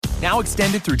Now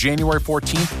extended through January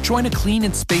 14th, join a clean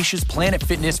and spacious Planet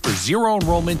Fitness for zero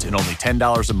enrollment and only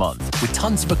 $10 a month. With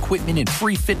tons of equipment and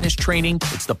free fitness training,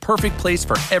 it's the perfect place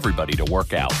for everybody to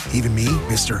work out. Even me,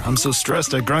 mister. I'm so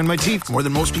stressed I grind my teeth more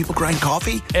than most people grind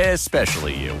coffee.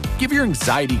 Especially you. Give your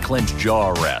anxiety-clenched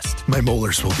jaw a rest. My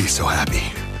molars will be so happy.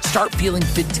 Start feeling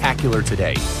fit-tacular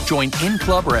today. Join in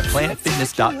club or at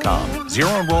planetfitness.com. Zero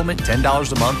enrollment,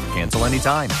 $10 a month, cancel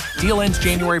anytime. Deal ends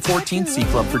January 14th. See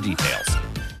club for details.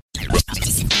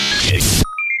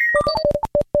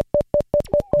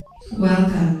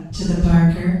 Welcome to the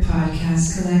Barker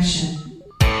Podcast Collection.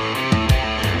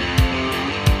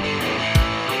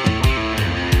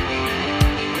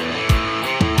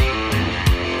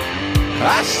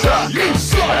 I suck, you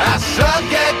suck, I suck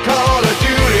at Call of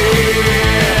Duty.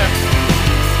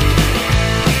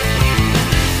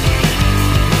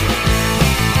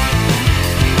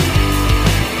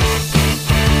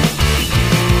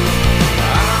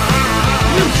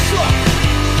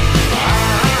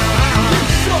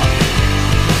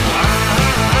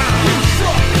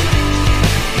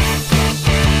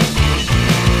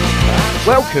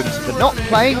 Welcome to the Not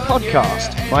Playing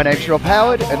Podcast. My name's Rob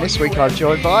Howard, and this week I'm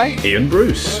joined by Ian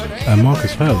Bruce and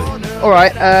Marcus Fowley.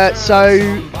 Alright,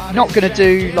 so not going to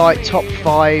do like top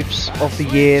fives of the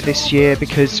year this year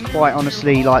because quite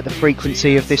honestly, like the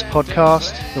frequency of this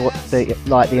podcast,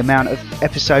 the amount of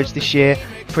episodes this year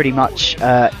pretty much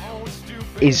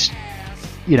is,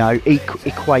 you know,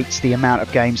 equates the amount of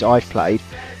games I've played.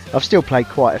 I've still played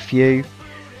quite a few.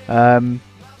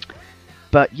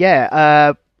 But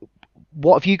yeah,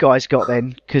 what have you guys got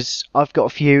then? Because I've got a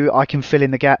few. I can fill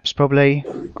in the gaps probably.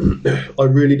 I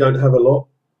really don't have a lot.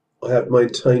 I have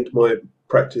maintained my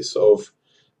practice of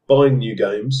buying new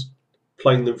games,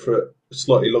 playing them for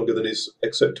slightly longer than is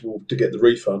acceptable to get the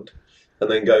refund,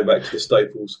 and then going back to the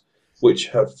staples, which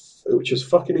has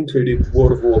fucking included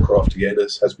World of Warcraft again,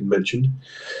 as has been mentioned.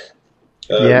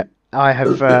 Yeah, I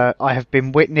have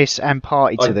been witness and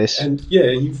party to this. And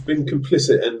yeah, you've been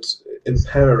complicit and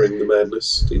empowering the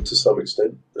madness to some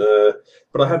extent.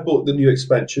 But I have bought the new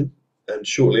expansion, and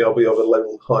shortly I'll be of a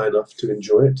level high enough to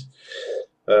enjoy it.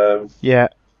 Yeah.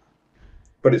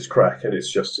 But it's crack, and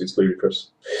it's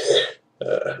ludicrous.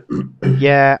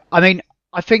 Yeah, I mean,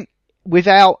 I think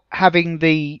without having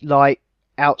the, like,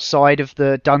 outside of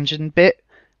the dungeon bit,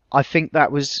 I think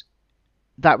that was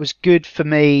good for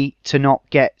me to not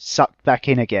get sucked back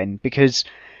in again, because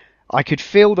I could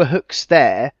feel the hooks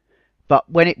there, but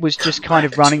when it was just kind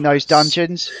of running those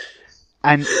dungeons,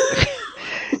 and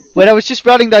when I was just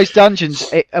running those dungeons,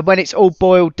 when it's all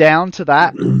boiled down to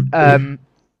that,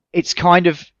 it's kind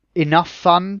of enough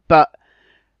fun, but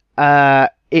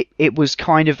it was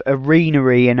kind of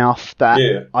arena-y enough that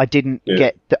I didn't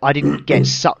get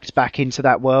sucked back into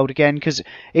that world again, because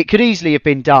it could easily have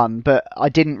been done, but I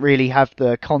didn't really have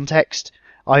the context.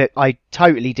 I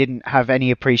totally didn't have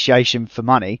any appreciation for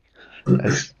money.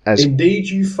 As Indeed,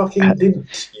 you fucking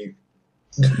didn't. You.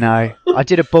 No, I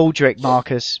did a baldrick,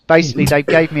 Marcus. Basically, they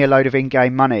gave me a load of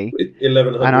in-game money,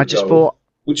 1100 and I just gold, thought,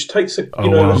 which takes a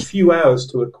few hours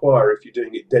to acquire if you're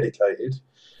doing it dedicated.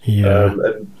 Yeah.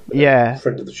 A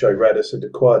friend of the show, Radis, had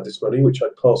acquired this money, which I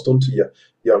passed on to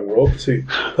young Rob to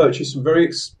purchase some very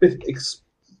explicit,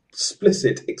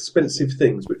 expensive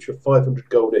things, which are 500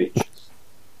 gold each.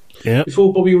 Yeah.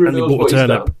 Before Bobby reveals what he's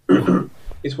done,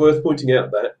 it's worth pointing out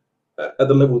that at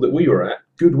the level that we were at,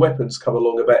 good weapons come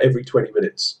along about every 20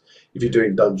 minutes. If you're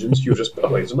doing dungeons, you'll just,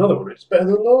 here's another one, it's better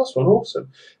than the last one, awesome.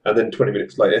 And then 20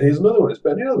 minutes later, here's another one, it's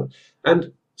better than the other one.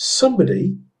 And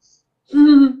somebody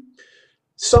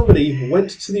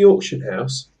went to the auction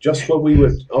house just when we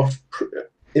were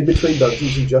in between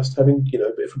dungeons and just having, a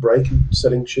bit of a break and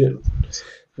selling shit.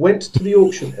 Went to the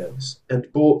auction house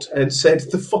and bought and said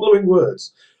the following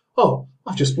words: "Oh,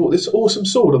 I've just bought this awesome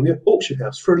sword on the auction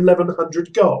house for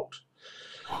 1,100 gold."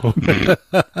 I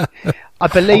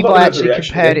believe I actually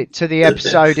compared it to the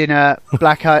episode in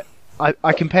Blackadder.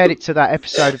 I compared it to that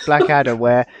episode of Blackadder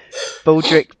where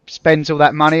Baldrick spends all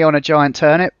that money on a giant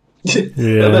turnip.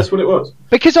 Yeah, and that's what it was.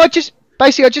 Because I just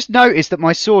noticed that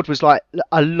my sword was like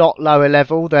a lot lower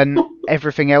level than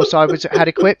everything else I had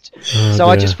equipped.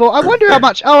 I just thought, I wonder how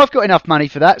much. Oh, I've got enough money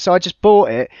for that, so I just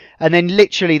bought it. And then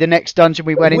literally the next dungeon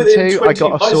we went into, I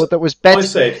got a sword that was better. I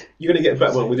said, you're going to get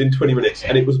that one within 20 minutes,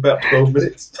 and it was about 12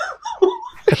 minutes.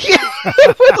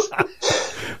 It was.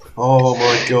 Oh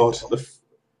my god!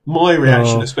 My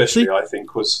reaction, especially, I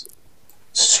think, was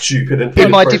stupid and in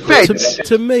my defence.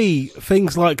 To me,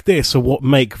 things like this are what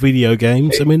make video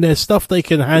games. I mean, there's stuff they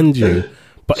can hand you,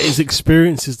 but it's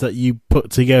experiences that you put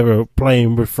together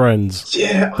playing with friends.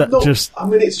 Yeah,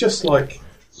 it's just like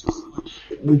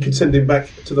we could send him back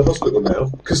to the hospital now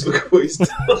because look at what he's done.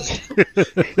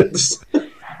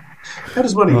 How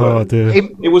does money work? Dear.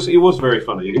 It was very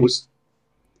funny. It was.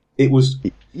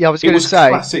 Yeah, I was going to say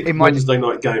classic Wednesday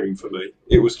night gaming for me.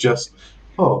 It was just,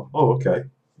 okay,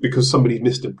 because somebody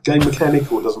missed a game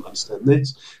mechanic or doesn't understand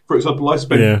this. For example, I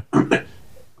spent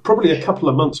probably a couple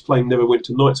of months playing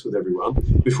Neverwinter Nights with everyone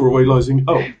before realising,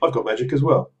 I've got magic as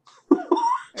well.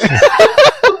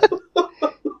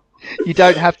 You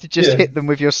don't have to just hit them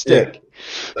with your stick.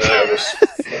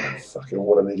 Fucking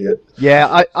what an idiot.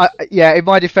 Yeah, in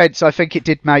my defence, I think it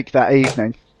did make that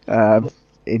evening.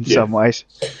 In some ways,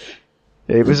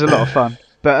 it was a lot of fun.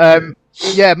 But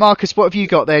Marcus, what have you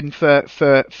got then for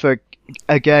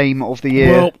a game of the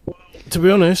year? Well, to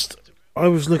be honest, I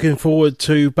was looking forward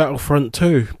to Battlefront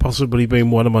 2 possibly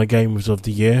being one of my games of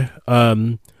the year,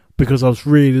 because I was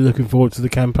really looking forward to the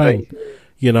campaign.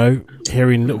 You know,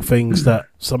 hearing little things that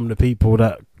some of the people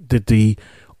that did the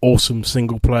awesome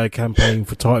single-player campaign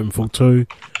for Titanfall 2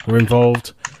 were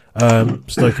involved,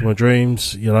 stoking my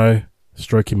dreams, you know,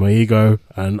 stroking my ego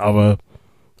and other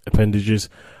appendages.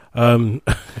 John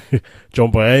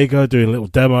Boyega doing a little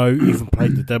demo, even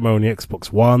played the demo on the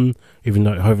Xbox One, even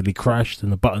though it heavily crashed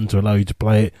and the button to allow you to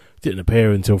play it didn't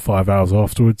appear until 5 hours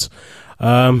afterwards.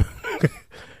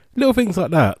 Little things like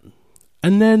that.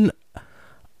 And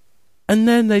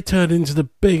then they turned into the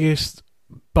biggest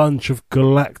bunch of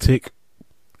galactic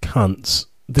cunts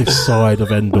this side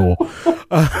of Endor.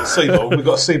 Seabold, we've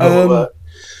got a Seabold alert.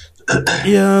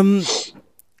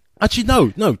 Actually,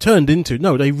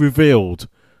 no, they revealed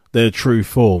their true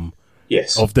form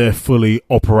of their fully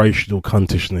operational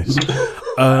cuntishness.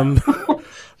 And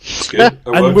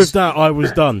with that, I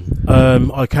was done.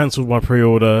 I cancelled my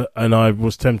pre-order and I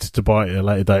was tempted to buy it at a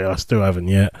later date. I still haven't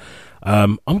yet.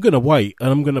 I'm going to wait, and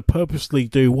I'm going to purposely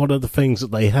do one of the things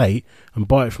that they hate and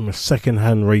buy it from a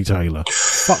second-hand retailer.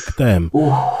 Fuck them.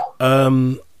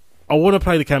 I want to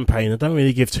play the campaign. I don't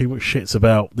really give too much shits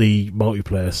about the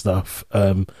multiplayer stuff,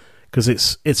 because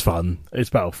it's fun. It's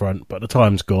Battlefront, but the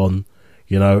time's gone.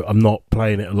 You know, I'm not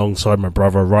playing it alongside my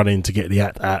brother, running to get the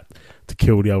AT-AT to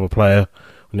kill the other player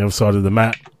on the other side of the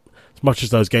map. As much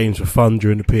as those games were fun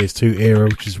during the PS2 era,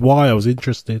 which is why I was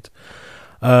interested.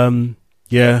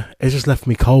 Yeah, it just left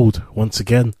me cold once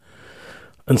again.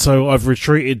 And so I've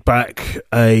retreated back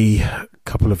a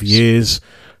couple of years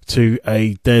to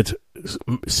a dead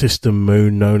system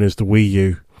moon known as the Wii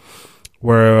U,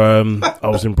 where I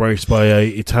was embraced by a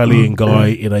Italian guy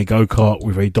in a go-kart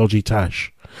with a dodgy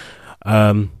tash.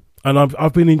 And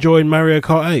I've been enjoying Mario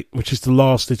Kart 8, which is the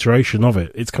last iteration of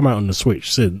it. It's come out on the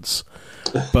Switch since.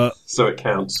 But so it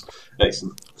counts.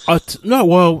 Excellent. No,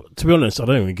 well, to be honest, I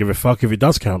don't even give a fuck if it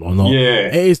does count or not. Yeah.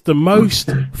 It is the most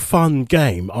fun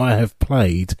game I have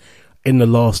played in the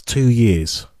last 2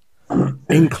 years,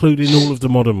 including all of the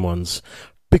modern ones.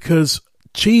 Because,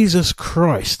 Jesus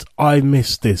Christ, I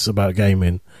miss this about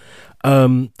gaming.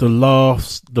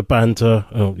 The banter,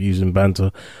 using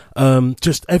banter,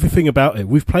 just everything about it.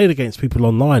 We've played against people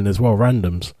online as well,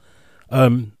 randoms.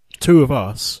 Two of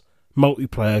us,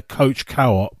 multiplayer, coach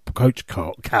co-op. Coach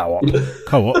co-op.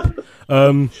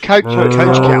 American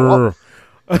sitcom.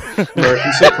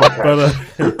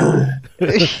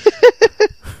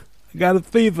 I got a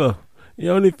fever. The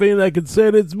only thing I can say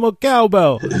is my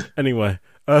cowbell. Anyway,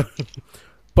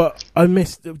 but I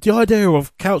miss the idea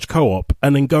of couch co-op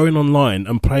and then going online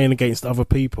and playing against other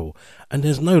people, and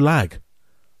there's no lag.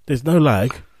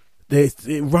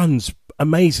 It runs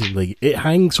amazingly. It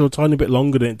hangs for a tiny bit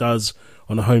longer than it does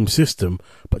on a home system,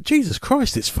 but Jesus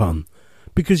Christ, it's fun.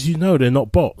 Because you know they're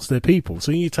not bots, they're people.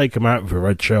 So you take them out with a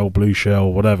red shell, blue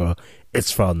shell, whatever.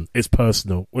 It's fun. It's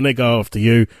personal. When they go after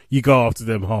you, you go after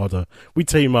them harder. We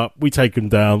team up, we take them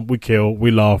down, we kill,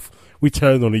 we laugh, we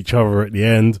turn on each other at the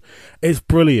end. It's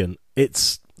brilliant.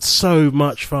 It's so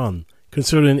much fun,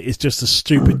 considering it's just a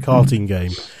stupid karting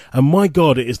game. And my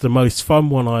God, it is the most fun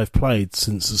one I've played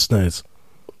since the SNES.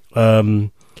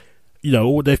 You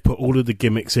know, they've put all of the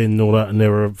gimmicks in and all that, and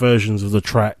there are versions of the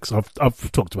tracks.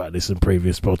 I've talked about this in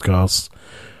previous podcasts.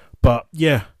 But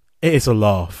yeah, it is a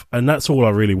laugh, and that's all I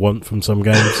really want from some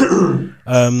games.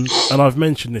 And I've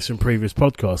mentioned this in previous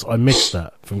podcasts. I miss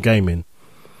that from gaming.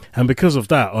 And because of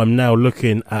that, I'm now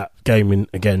looking at gaming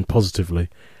again positively,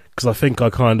 because I think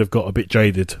I kind of got a bit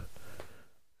jaded.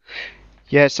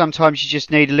 Yeah, sometimes you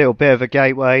just need a little bit of a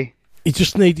gateway. You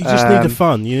just need the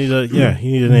fun. You need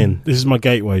an in. This is my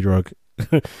gateway drug.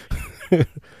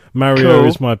 Mario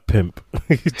is my pimp.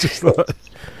 Just like...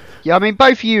 Yeah, I mean,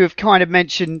 both of you have kind of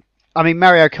mentioned. I mean,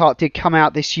 Mario Kart did come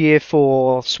out this year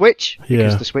for Switch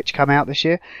because the Switch came out this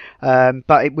year,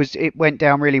 but it went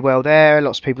down really well there.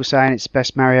 Lots of people saying it's the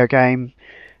best Mario game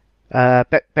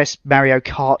best Mario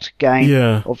Kart game.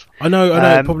 Yeah, I know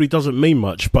it probably doesn't mean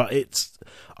much, but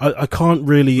I can't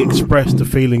really express the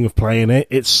feeling of playing it.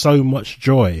 It's so much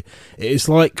joy. It's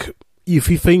like if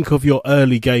you think of your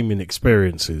early gaming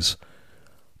experiences,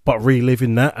 but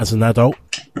reliving that as an adult,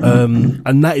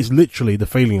 and that is literally the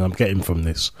feeling I'm getting from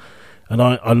this.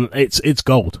 And it's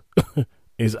gold.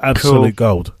 It's absolute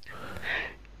gold.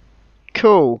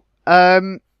 Cool.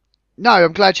 No,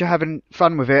 I'm glad you're having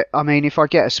fun with it. I mean, if I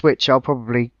get a Switch, I'll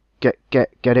probably get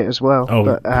it as well. Oh,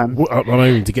 but, I'm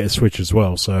aiming to get a Switch as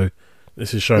well, so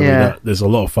this is showing me that there's a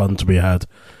lot of fun to be had.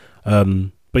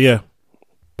 But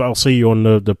I'll see you on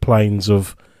the planes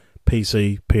of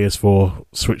PC, PS4,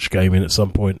 Switch gaming at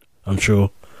some point, I'm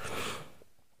sure.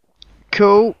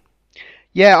 Cool.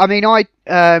 Yeah, I mean,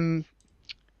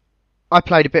 I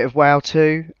played a bit of WoW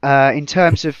too. In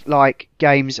terms of like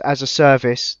games as a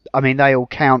service, I mean they all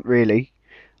count really,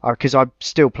 because I'm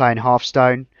still playing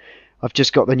Hearthstone. I've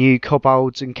just got the new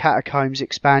Kobolds and Catacombs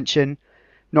expansion.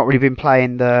 Not really been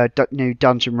playing the new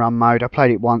Dungeon Run mode. I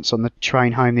played it once on the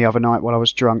train home the other night while I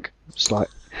was drunk. It's like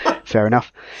fair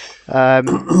enough. I've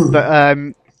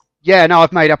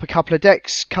made up a couple of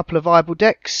decks, couple of viable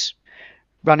decks,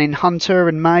 running Hunter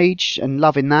and Mage and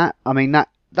loving that. I mean that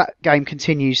game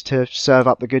continues to serve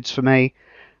up the goods for me.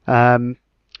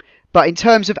 But in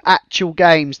terms of actual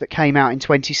games that came out in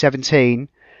 2017,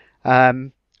 I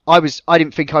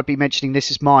didn't think I'd be mentioning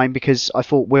this as mine because I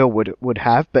thought Will would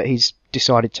have, but he's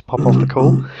decided to pop off the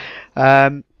call.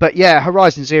 But yeah,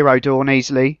 Horizon Zero Dawn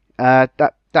easily.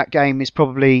 That game is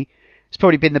probably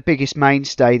been the biggest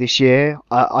mainstay this year.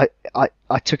 I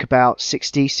took about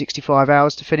 65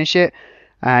 hours to finish it,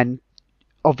 and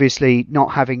obviously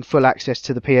not having full access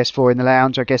to the PS4 in the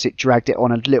lounge, I guess it dragged it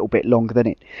on a little bit longer than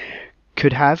it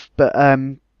could have. But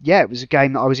it was a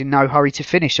game that I was in no hurry to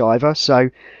finish either,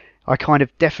 so I kind of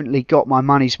definitely got my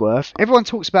money's worth. Everyone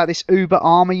talks about this Uber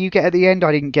armor you get at the end.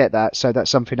 I didn't get that, so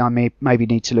that's something I maybe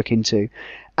need to look into.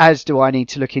 As do I need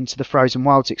to look into the Frozen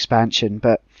Wilds expansion,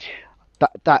 but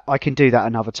that I can do that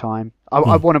another time.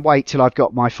 I want to wait till I've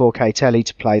got my 4K telly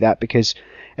to play that, because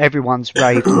everyone's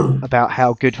raved about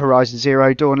how good Horizon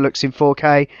Zero Dawn looks in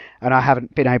 4K, and I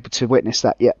haven't been able to witness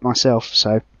that yet myself,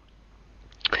 so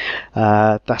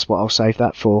that's what I'll save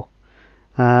that for.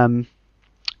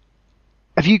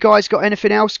 Have you guys got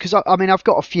anything else? Because I mean, I've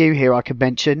got a few here I could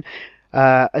mention,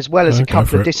 as well as a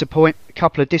couple of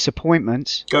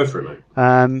disappointments. Go for it, mate.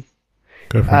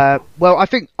 Go for it. Well, I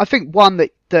think one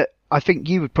that I think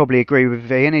you would probably agree with,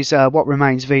 Ian, is What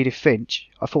Remains of Edith Finch.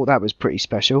 I thought that was pretty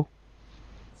special.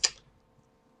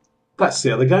 That's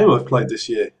the other game I've played this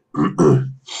year. Was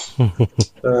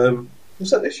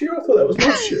that this year? I thought that was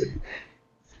last year.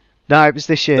 No, it was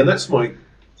this year. Then that's my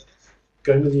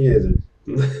game of the year then.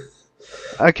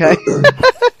 Okay.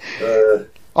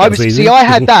 I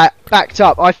had that backed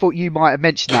up. I thought you might have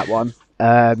mentioned that one,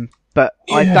 but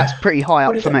that's pretty high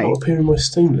up for me. Not appear in my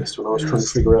Steam list when I was trying to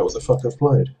figure out what the fuck I've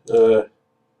played.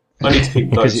 I need to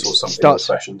keep notes or something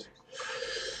old-fashioned.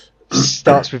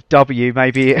 Starts with W,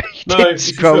 maybe. No, if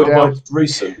you feel my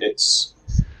recent, it's...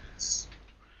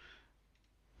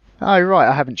 Oh, right,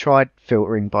 I haven't tried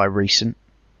filtering by recent.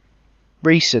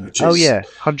 Oh yeah,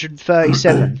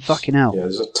 137. Fucking hell. Yeah,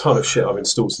 there's a ton of shit I've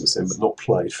installed since then, but not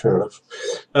played. Fair enough.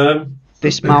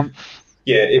 This month.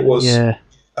 Yeah, it was a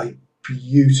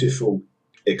beautiful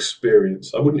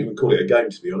experience. I wouldn't even call it a game,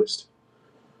 to be honest.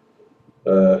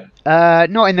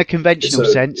 Not in the conventional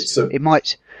sense. It's a it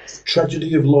might.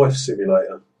 Tragedy of life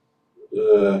simulator.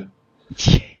 But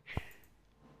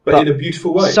in a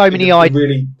beautiful way. So many ideas.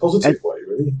 Really positive way,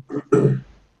 really.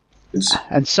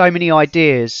 And so many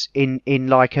ideas in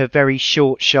like a very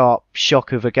short, sharp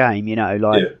shock of a game, you know,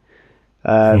 like,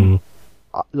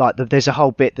 there's a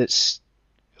whole bit that's,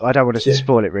 I don't want to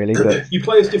spoil it really, but you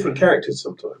play as different characters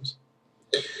sometimes.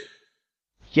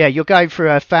 Yeah, you're going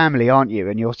through a family, aren't you?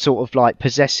 And you're sort of like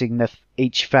possessing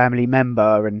each family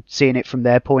member and seeing it from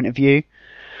their point of view.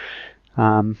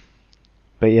 But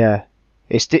yeah,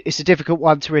 it's a difficult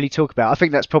one to really talk about. I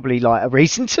think that's probably like a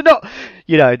reason to not,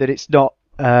 you know, that it's not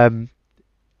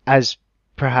as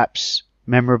perhaps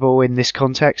memorable in this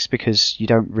context, because you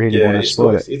don't really want to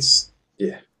spoil it. It's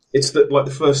like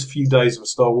the first few days of a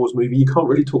Star Wars movie. You can't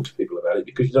really talk to people about it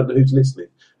because you don't know who's listening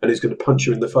and who's going to punch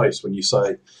you in the face when you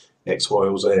say X, Y,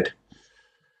 or Z.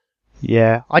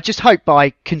 Yeah, I just hope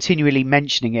by continually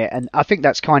mentioning it, and I think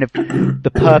that's kind of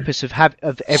the purpose of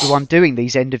everyone doing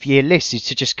these end of year lists, is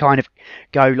to just kind of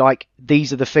go like,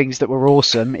 these are the things that were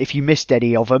awesome. If you missed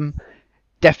any of them,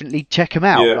 definitely check them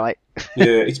out. Yeah,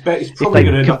 it's probably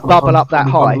going to end up bubble up that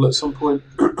high at some point.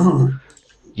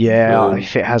 Yeah,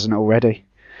 if it hasn't already.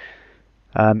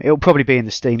 It'll probably be in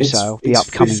the Steam sale, the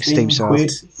upcoming Steam sale.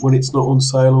 £15 when it's not on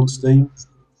sale on Steam.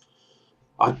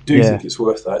 I do think it's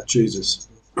worth that. Jesus.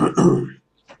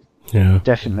 Yeah,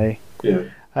 definitely. Yeah.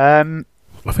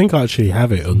 I think I actually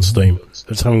have it on Steam. I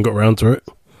just haven't got around to it.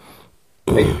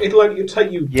 It'll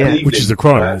take you an evening, which is the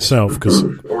crime in itself, because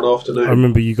or an afternoon. I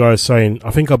remember you guys saying,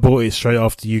 I think I bought it straight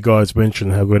after you guys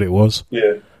mentioned how good it was.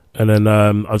 Yeah. And then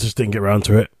I just didn't get around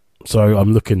to it. So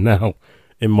I'm looking now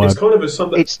in my... It's kind of a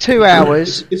Sunday... It's 2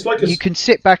 hours. It's like you can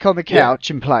sit back on the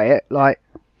couch and play it. Like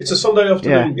it's a Sunday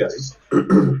afternoon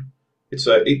game. It's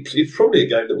probably a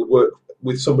game that would work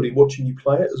with somebody watching you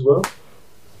play it as well.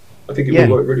 I think it would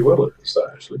work really well against that,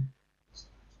 actually.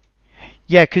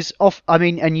 Yeah, because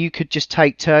and you could just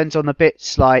take turns on the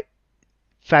bits, like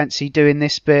fancy doing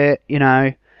this bit, you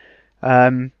know,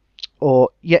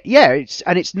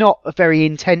 it's not a very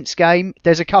intense game.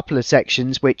 There's a couple of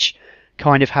sections which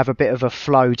kind of have a bit of a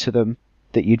flow to them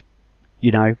that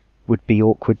would be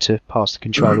awkward to pass the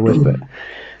controller with, but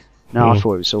no, I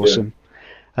thought it was awesome.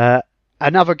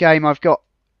 Another game I've got,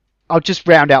 I'll just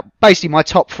round out. Basically, my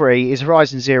top 3 is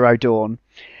Horizon Zero Dawn,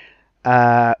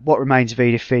 What Remains of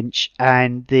Edith Finch,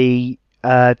 and the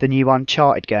new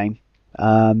Uncharted game,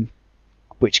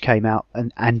 which came out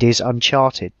and is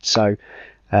Uncharted. So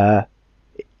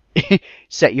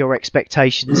set your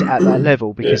expectations at that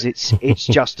level, because it's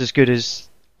just as good as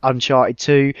Uncharted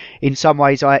 2. In some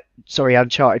ways,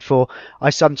 Uncharted 4.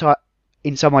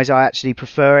 In some ways, I actually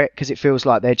prefer it, because it feels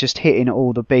like they're just hitting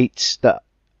all the beats that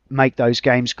make those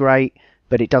games great,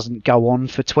 but it doesn't go on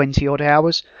for 20 odd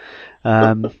hours,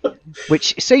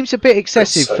 which seems a bit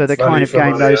excessive for the kind of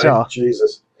game those are.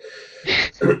 Jesus.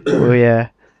 Well, yeah.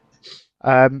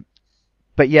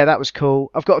 But yeah, that was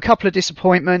cool. I've got a couple of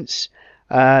disappointments.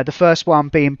 The first one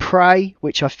being Prey,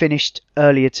 which I finished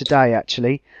earlier today,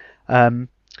 actually.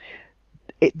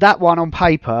 That one on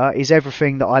paper is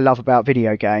everything that I love about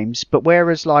video games, but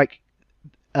whereas like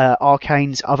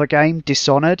Arcane's other game,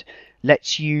 Dishonored,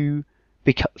 lets you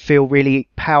feel really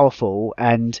powerful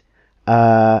and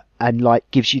like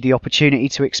gives you the opportunity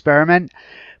to experiment,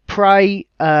 Prey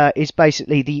is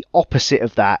basically the opposite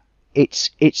of that. It's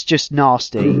just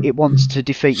nasty. It wants to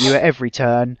defeat you at every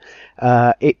turn.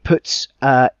 It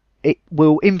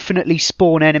will infinitely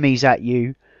spawn enemies at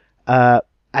you,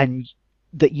 and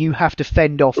that you have to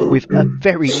fend off with a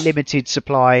very limited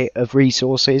supply of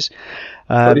resources.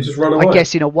 Just run away. I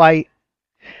guess in a way,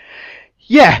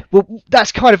 yeah, well,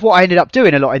 that's kind of what I ended up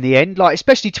doing a lot in the end. Like,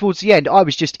 especially towards the end, I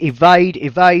was just evade.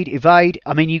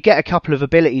 I mean, you get a couple of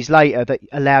abilities later that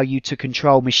allow you to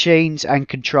control machines and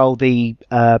control the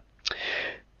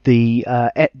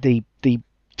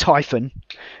Typhon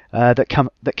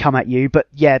that come at you. But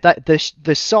yeah,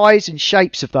 the size and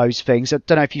shapes of those things, I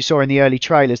don't know if you saw in the early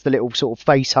trailers, the little sort of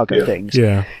face hugger things.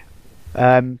 Yeah.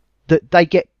 That they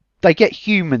get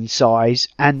human size,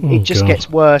 and it just gets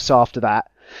worse after that.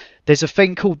 There's a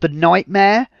thing called the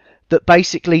Nightmare that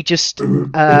basically just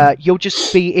you'll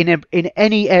just be in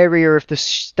any area of the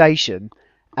station,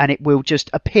 and it will just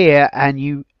appear, and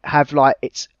you have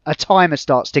it's a timer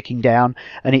starts ticking down,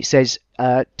 and it says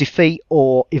defeat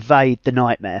or evade the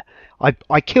Nightmare.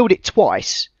 I killed it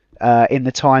twice in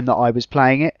the time that I was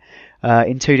playing it,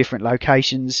 in 2 different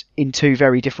locations in 2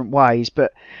 very different ways,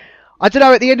 but I don't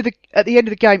know. At the end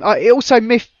of the game, it also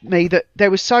miffed me that there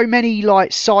were so many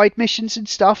side missions and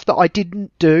stuff that I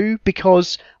didn't do,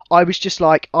 because I was just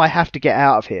like, I have to get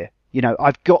out of here. You know,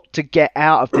 I've got to get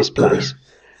out of this place,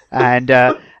 and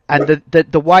the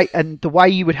way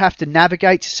you would have to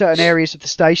navigate to certain areas of the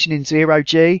station in Zero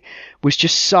G was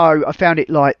just so. I found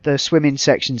it like the swimming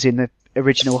sections in the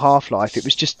original Half-Life. It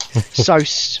was just so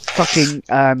fucking.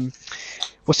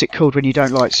 What's it called when you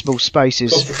don't like small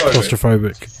spaces?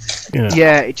 Claustrophobic.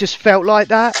 Yeah, it just felt like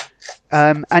that.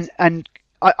 And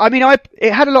I mean,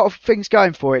 it had a lot of things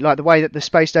going for it, like the way that the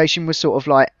space station was sort of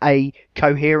like a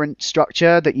coherent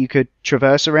structure that you could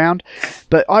traverse around.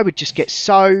 But I would just get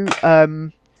so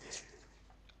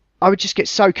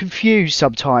confused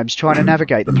sometimes trying to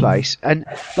navigate the place, and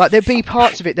there'd be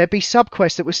parts of it, there'd be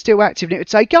sub-quests that were still active, and it would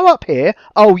say, go up here.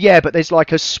 Oh yeah, but there's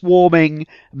a swarming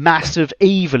mass of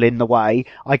evil in the way.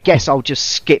 I guess I'll just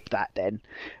skip that then.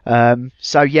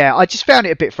 So yeah, I just found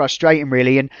it a bit frustrating,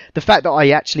 really, and the fact that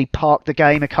I actually parked the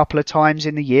game a couple of times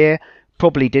in the year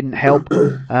probably didn't help.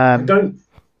 It's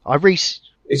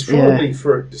probably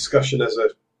for a discussion as a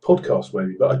podcast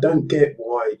maybe, but I don't get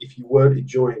why, if you weren't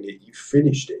enjoying it, you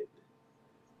finished it.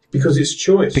 Because it's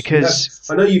choice. Because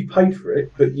I know you paid for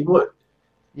it, but you might.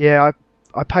 Yeah,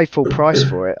 I paid full price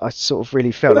for it. I sort of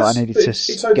really felt like I needed to.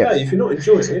 It's okay if you're not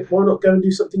enjoying it. Why not go and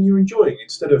do something you're enjoying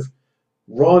instead of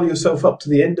rile yourself up to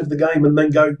the end of the game and then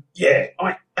go, yeah,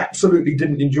 I absolutely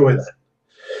didn't enjoy that.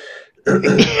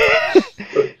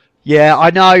 Yeah,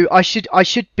 I know. I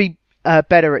should be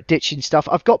better at ditching stuff.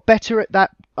 I've got better at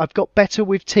that. I've got better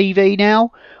with TV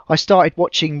now. I started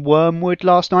watching Wormwood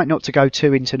last night. Not to go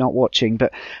too into not watching,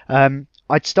 but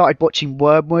I'd started watching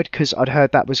Wormwood because I'd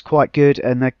heard that was quite good,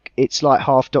 and it's like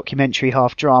half documentary,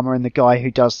 half drama. And the guy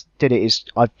who did it is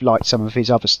I've liked some of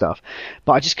his other stuff,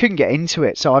 but I just couldn't get into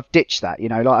it, so I've ditched that.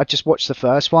 Like I just watched the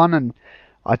first one, and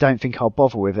I don't think I'll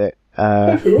bother with it.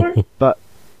 But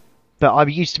I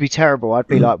used to be terrible. I'd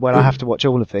be like, well, I have to watch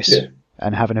all of this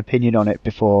and have an opinion on it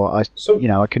before I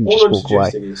couldn't just walk away. All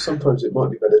I'm suggesting is sometimes it might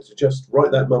be better to just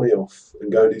write that money off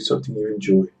and go and do something you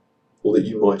enjoy, or that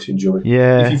you might enjoy.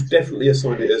 Yeah. If you've definitely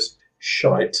assigned it as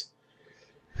shite,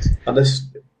 unless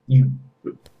you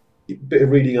a bit of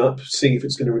reading up, seeing if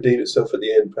it's going to redeem itself at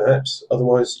the end, perhaps.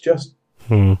 Otherwise, just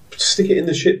stick it in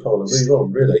the shit pile and move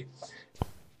on. Really.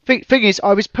 Thing is,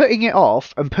 I was putting it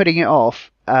off,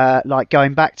 like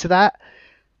going back to that.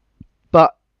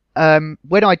 But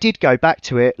when I did go back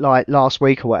to it, like last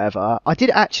week or whatever, I did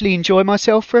actually enjoy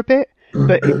myself for a bit.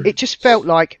 But it just felt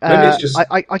like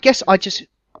I guess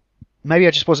maybe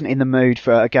I just wasn't in the mood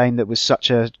for a game that was such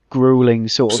a grueling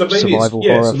sort of survival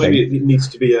horror so maybe thing. it needs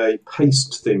to be a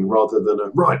paced thing rather than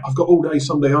right, I've got all day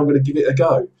Sunday, I'm going to give it a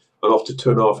go. And after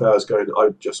 2.5 hours going, I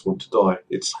just want to die.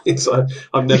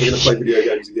 I'm never going to play video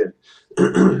games again.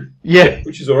 Yeah,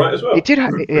 which is all right as well. It did.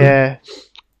 Yeah,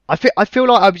 I feel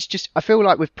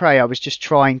like with Prey, I was just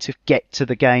trying to get to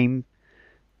the game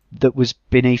that was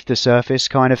beneath the surface,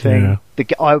 kind of thing.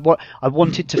 Yeah. I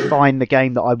wanted to find the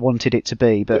game that I wanted it to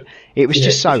be, but it was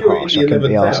just so harsh. I couldn't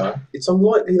be asked. It's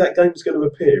unlikely that game's going to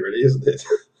appear, really, isn't it?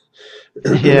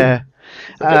 Yeah.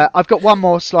 I've got one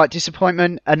more slight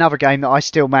disappointment. Another game that I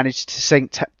still managed to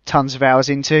sink tons of hours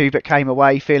into, but came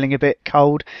away feeling a bit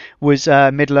cold, was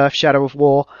Middle-earth: Shadow of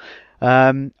War.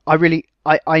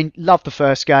 I loved the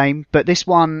first game, but this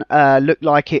one looked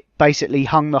like it basically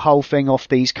hung the whole thing off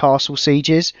these castle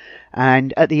sieges.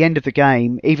 And at the end of the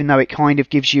game, even though it kind of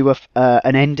gives you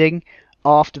an ending,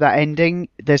 after that ending,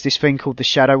 there's this thing called the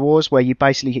Shadow Wars, where you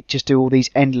basically just do all these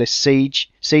endless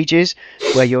sieges,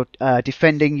 where you're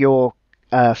defending your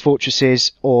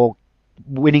fortresses or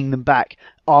winning them back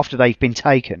after they've been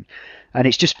taken. And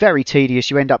it's just very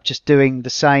tedious. You end up just doing the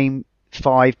same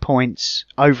 5 points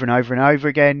over and over and over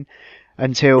again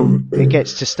until it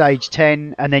gets to stage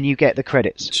 10, and then you get the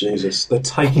credits. Jesus, they're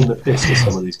taking the piss with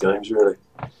some of these games, really.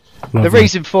 The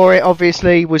reason for it,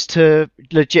 obviously, was to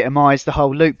legitimise the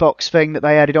whole loot box thing that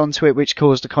they added onto it, which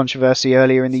caused a controversy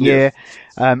earlier in the year.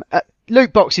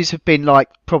 Loot boxes have been like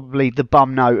probably the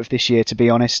bum note of this year, to be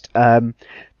honest. I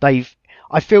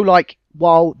feel like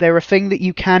while they're a thing that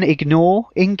you can ignore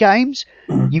in games,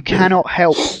 you cannot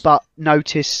help but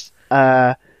notice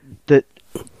that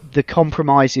the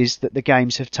compromises that the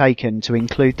games have taken to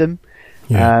include them.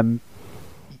 Yeah.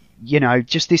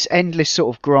 Just this endless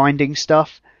sort of grinding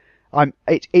stuff.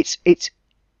 If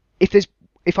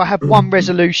I have one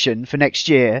resolution for next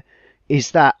year,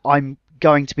 is that I'm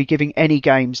going to be giving any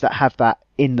games that have that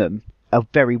in them a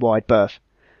very wide berth.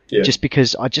 Yeah. Just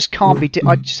because I just can't be.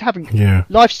 I just haven't. Yeah.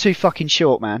 Life's too fucking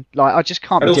short, man. Like I just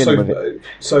can't be dealing with it.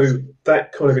 So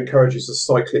that kind of encourages the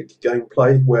cyclic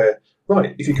gameplay, where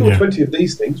if you kill 20 of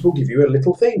these things, we'll give you a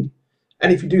little thing,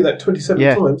 and if you do that 27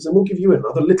 times, then we'll give you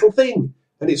another little thing,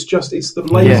 and it's the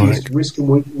laziest risk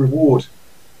and reward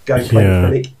gameplay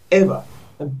mechanic ever.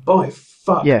 And by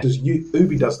fuck,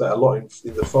 Ubi does that a lot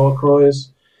in the Far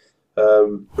Cry's.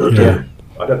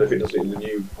 I don't know if it does it in the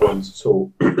new ones at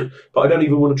all, but I don't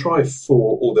even want to try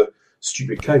 4 or the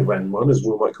stupid caveman one, as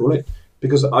we might call it,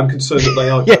 because I'm concerned that they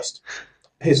are just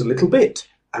here's a little bit,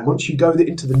 and once you go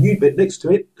into the new bit next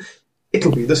to it,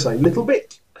 it'll be the same little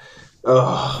bit.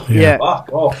 Fuck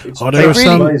off! There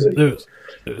were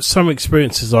some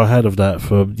experiences I had of that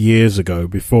for years ago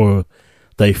before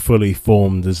they fully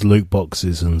formed as loot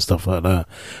boxes and stuff like that.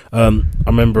 I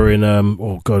remember in it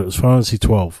was Final Fantasy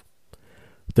 12.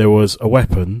 There was a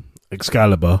weapon,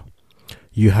 Excalibur.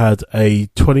 You had a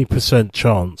 20%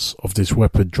 chance of this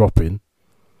weapon dropping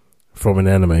from an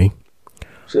enemy.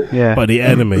 Yeah. But the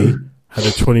enemy had a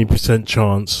 20%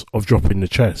 chance of dropping the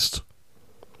chest.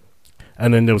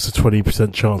 And then there was a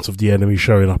 20% chance of the enemy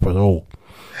showing up at all.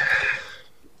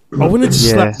 I wanted to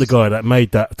slap the guy that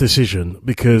made that decision,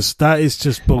 because that is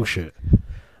just bullshit.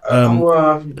 In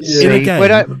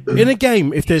a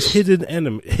game, if there's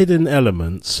hidden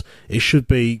elements, it should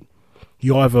be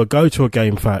you either go to a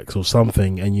GameFAQs or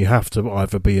something, and you have to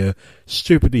either be a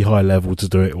stupidly high level to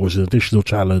do it, or it's an additional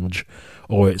challenge,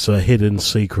 or it's a hidden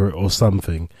secret or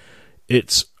something.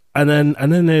 And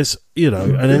then there's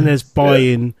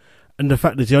buy-in And the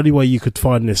fact that the only way you could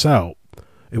find this out,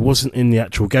 it wasn't in the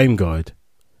actual game guide.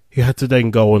 You had to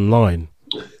then go online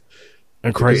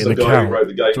and create an account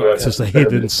to access the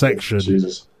hidden section.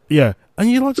 Jesus. Yeah, and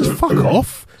you're like, just fuck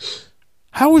off.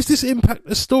 How does this impact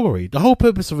the story? The whole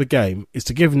purpose of a game is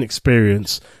to give an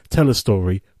experience, tell a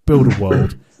story, build a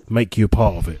world, make you a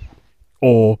part of it.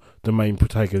 Or the main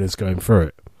protagonist going through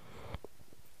it.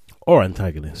 Or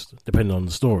antagonist, depending on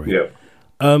the story. Yeah.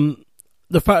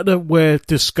 The fact that we're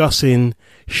discussing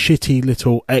shitty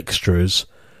little extras,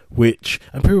 which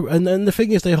and the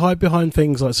thing is, they hide behind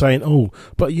things like saying, "Oh,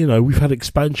 but we've had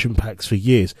expansion packs for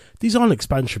years." These aren't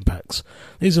expansion packs.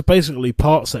 These are basically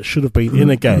parts that should have been in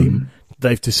a game.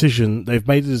 They've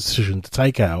made a decision to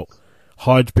take out,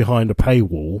 hide behind a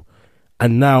paywall,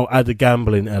 and now add a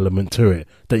gambling element to it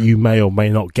that you may or may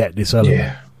not get this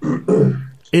element.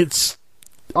 Yeah.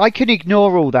 I can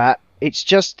ignore all that. It's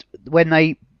just when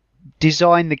they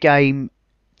design the game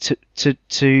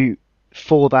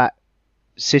for that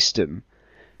system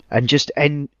and just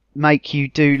make you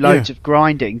do loads of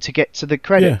grinding to get to the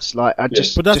credits. But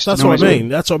that's what I mean.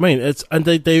 That's what I mean. And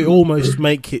they almost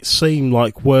make it seem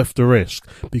like worth the risk,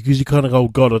 because you kind of go,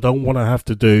 God, I don't want to have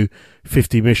to do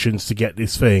 50 missions to get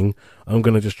this thing. I'm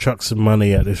going to just chuck some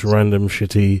money at this random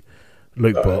shitty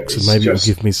loot box, and maybe it'll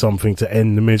give me something to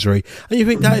end the misery. And you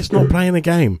think that is not playing a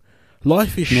game.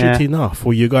 Life is shit enough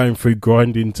where you're going through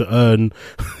grinding to earn.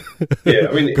 Yeah,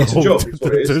 I mean, it's a job.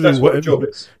 That's what a job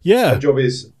is. Yeah. A job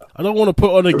is. I don't want to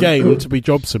put on a game to be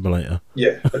Job Simulator.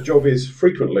 Yeah, a job is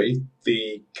frequently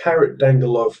the carrot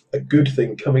dangle of a good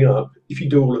thing coming up if you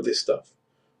do all of this stuff.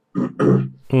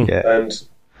 Yeah. And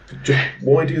just,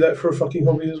 why do that for a fucking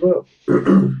hobby as well?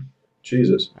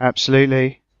 Jesus.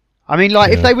 Absolutely. I mean,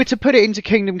 like, if they were to put it into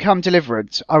Kingdom Come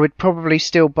Deliverance, I would probably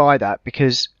still buy that,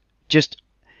 because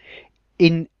I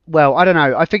don't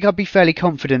know. I think I'd be fairly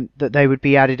confident that they would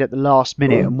be added at the last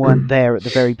minute and weren't there at the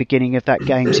very beginning of that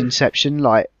game's inception.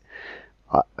 Like,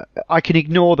 I can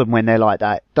ignore them when they're like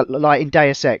that. Like in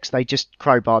Deus Ex, they just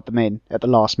crowbarred them in at the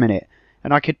last minute,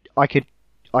 and I could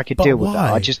deal with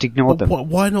that. I just ignored them.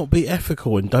 Why not be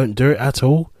ethical and don't do it at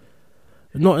all?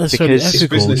 Not necessarily Because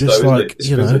ethical, it's business, just though, like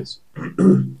business.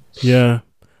 Yeah,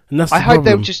 and that's the I hope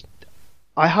problem.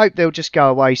 I hope they'll just go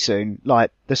away soon,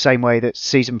 like the same way that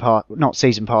not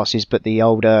season passes, but the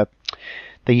older,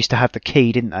 they used to have the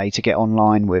key, didn't they, to get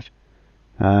online with.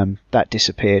 That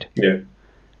disappeared. Yeah.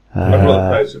 I'd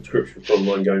rather pay a subscription for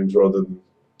online games rather than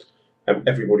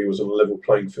everybody was on a level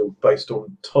playing field based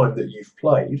on time that you've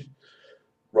played,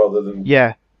 rather than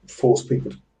force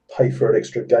people to pay for an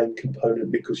extra game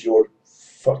component because you're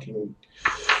fucking...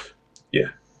 Yeah.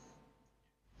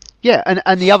 Yeah,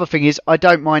 and the other thing is, I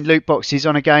don't mind loot boxes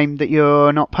on a game that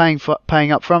you're not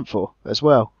paying up front for as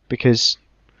well, because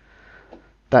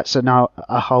that's a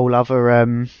whole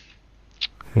other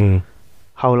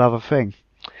whole other thing.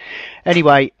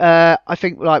 Anyway, I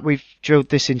think like we've drilled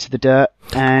this into the dirt,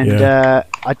 and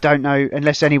I don't know,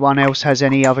 unless anyone else has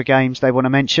any other games they want to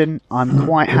mention, I'm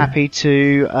quite happy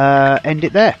to end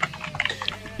it there.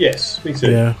 Yes, me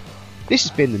too. Yeah. This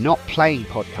has been the Not Playing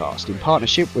podcast in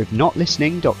partnership with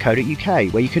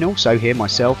notlistening.co.uk, where you can also hear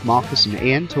myself, Marcus and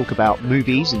Ian talk about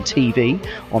movies and TV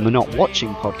on the Not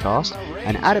Watching podcast,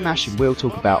 and Adam, Ash and Will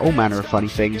talk about all manner of funny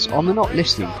things on the Not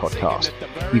Listening podcast.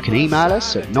 You can email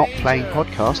us at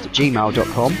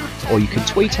notplayingpodcast@gmail.com, or you can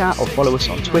tweet at or follow us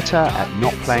on Twitter at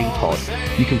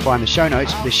notplayingpod. You can find the show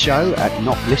notes for this show at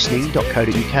notlistening.co.uk,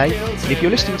 and if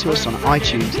you're listening to us on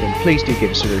iTunes, then please do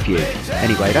give us a review.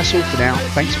 Anyway, that's all for now.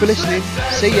 Thanks for listening.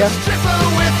 See ya.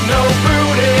 With no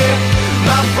booty.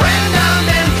 My friend, I'm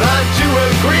inclined to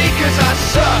agree, 'cause I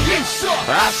suck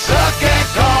at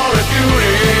Call of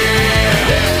Duty.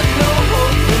 There's no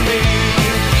hope for me.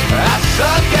 I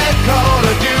suck at Call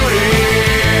of Duty.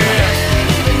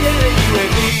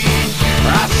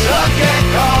 I suck at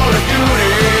Call of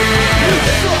Duty.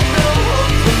 There's no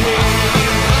hope for me.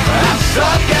 I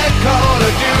suck at Call of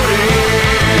Duty.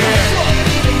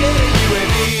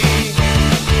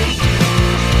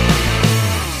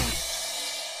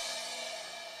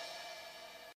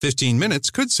 15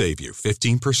 minutes could save you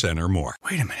 15% or more.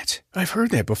 Wait a minute. I've heard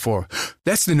that before.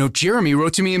 That's the note Jeremy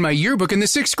wrote to me in my yearbook in the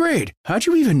 6th grade. How'd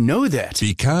you even know that?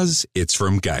 Because it's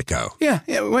from Geico. Yeah,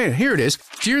 wait, here it is.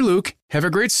 Dear Luke, have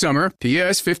a great summer.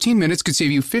 P.S. 15 minutes could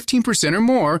save you 15% or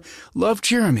more. Love,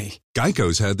 Jeremy.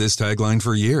 Geico's had this tagline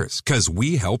for years, 'cause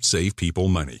we help save people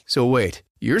money. So wait,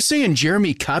 you're saying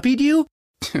Jeremy copied you?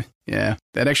 Yeah,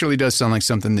 that actually does sound like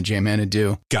something the J-Man would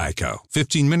do. Geico.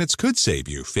 15 minutes could save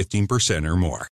you 15% or more.